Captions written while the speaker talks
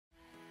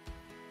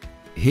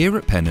Here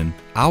at Pennon,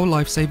 our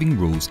life-saving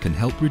rules can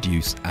help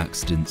reduce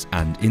accidents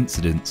and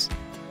incidents.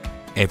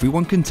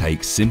 Everyone can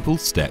take simple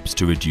steps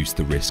to reduce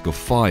the risk of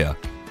fire.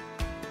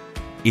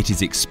 It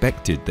is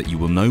expected that you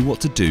will know what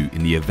to do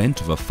in the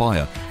event of a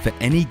fire for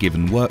any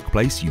given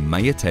workplace you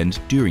may attend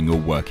during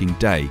your working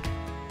day.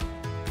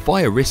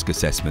 Fire risk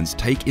assessments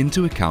take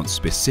into account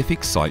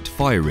specific site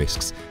fire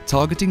risks,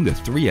 targeting the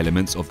three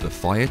elements of the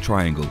fire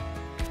triangle: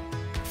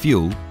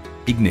 fuel,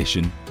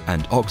 ignition,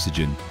 and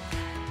oxygen.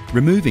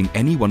 Removing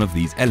any one of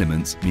these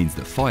elements means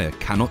that fire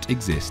cannot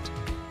exist.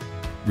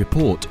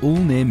 Report all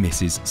near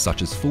misses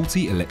such as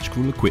faulty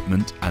electrical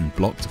equipment and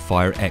blocked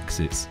fire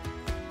exits.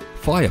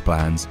 Fire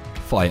plans,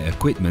 fire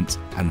equipment,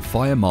 and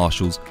fire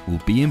marshals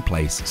will be in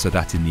place so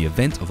that in the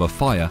event of a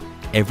fire,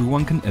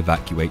 everyone can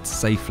evacuate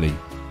safely.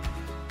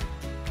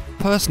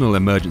 Personal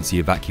emergency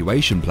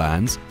evacuation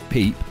plans,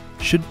 PEEP,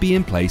 should be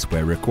in place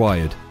where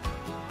required.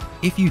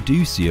 If you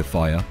do see a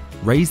fire,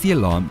 raise the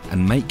alarm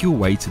and make your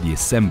way to the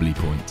assembly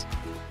point.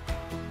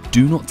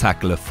 Do not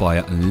tackle a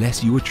fire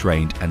unless you are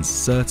trained and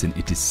certain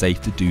it is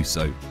safe to do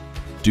so.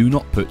 Do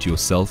not put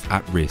yourself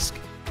at risk.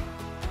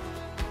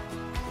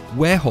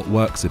 Where hot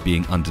works are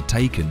being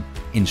undertaken,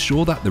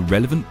 ensure that the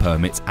relevant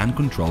permits and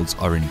controls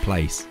are in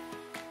place.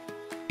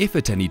 If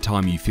at any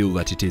time you feel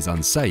that it is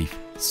unsafe,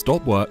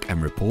 stop work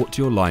and report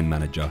to your line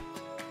manager.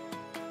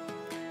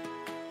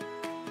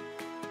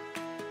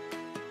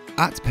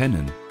 At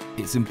Pennon,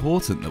 it's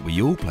important that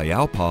we all play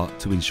our part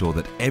to ensure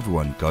that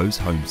everyone goes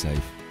home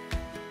safe.